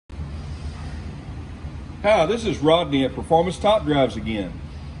Hi, this is Rodney at Performance Top Drives again,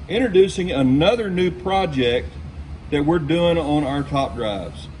 introducing another new project that we're doing on our top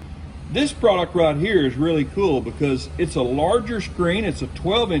drives. This product right here is really cool because it's a larger screen, it's a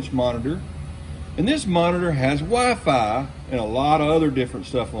 12-inch monitor, and this monitor has Wi-Fi and a lot of other different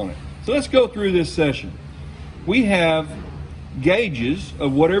stuff on it. So let's go through this session. We have gauges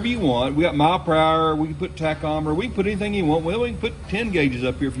of whatever you want. We got mile per hour, we can put tachometer, we can put anything you want. Well, we can put 10 gauges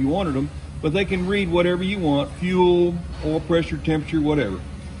up here if you wanted them, but they can read whatever you want, fuel, oil pressure, temperature, whatever.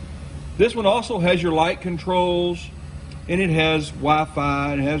 This one also has your light controls, and it has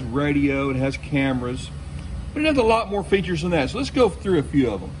Wi-Fi, it has radio, it has cameras, but it has a lot more features than that. So let's go through a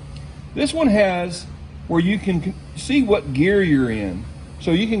few of them. This one has where you can see what gear you're in. So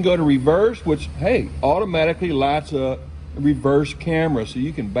you can go to reverse, which, hey, automatically lights up a reverse camera so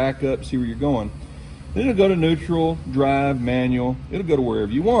you can back up, see where you're going. Then it'll go to neutral, drive, manual, it'll go to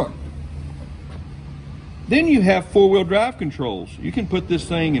wherever you want. Then you have four-wheel drive controls. You can put this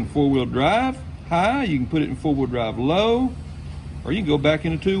thing in four-wheel drive high, you can put it in four-wheel drive low, or you can go back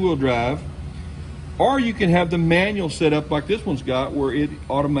into two-wheel drive, or you can have the manual set up like this one's got where it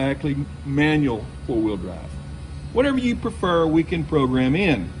automatically manual four-wheel drive. Whatever you prefer, we can program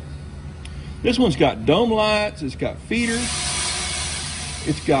in. This one's got dome lights, it's got feeders,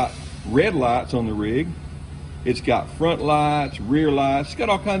 it's got red lights on the rig, it's got front lights, rear lights, it's got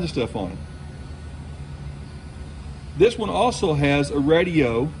all kinds of stuff on it. This one also has a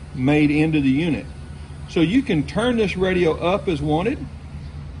radio made into the unit. So you can turn this radio up as wanted,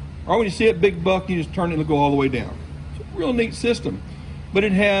 or when you see it big buck, you just turn it and it'll go all the way down. It's a real neat system. But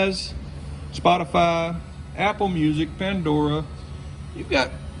it has Spotify, Apple Music, Pandora, you've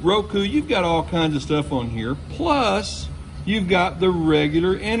got Roku, you've got all kinds of stuff on here. Plus, you've got the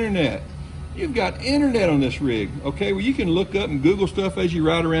regular internet. You've got internet on this rig, okay, where you can look up and Google stuff as you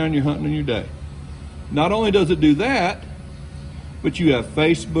ride around, you're hunting in your day. Not only does it do that, but you have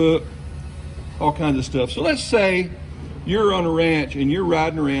Facebook, all kinds of stuff. So let's say you're on a ranch and you're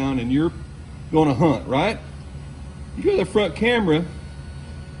riding around and you're going to hunt, right? You go to the front camera,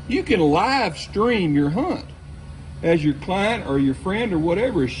 you can live stream your hunt. As your client or your friend or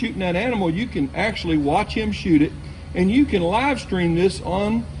whatever is shooting that animal, you can actually watch him shoot it, and you can live stream this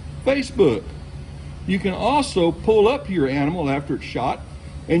on Facebook. You can also pull up your animal after it's shot,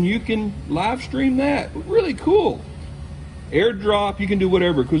 and you can live stream that. Really cool. AirDrop, you can do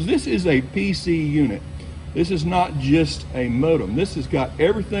whatever, because this is a PC unit. This is not just a modem. This has got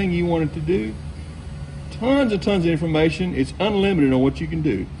everything you want it to do. Tons and tons of information. It's unlimited on what you can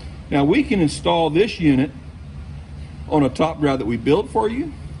do. Now we can install this unit on a top drive that we built for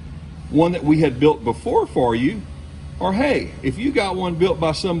you, one that we had built before for you, or hey, if you got one built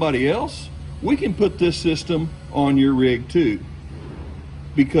by somebody else, we can put this system on your rig too,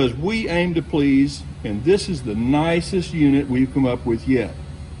 because we aim to please, and this is the nicest unit we've come up with yet.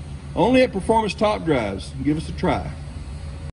 Only at Performance Top Drives. Give us a try.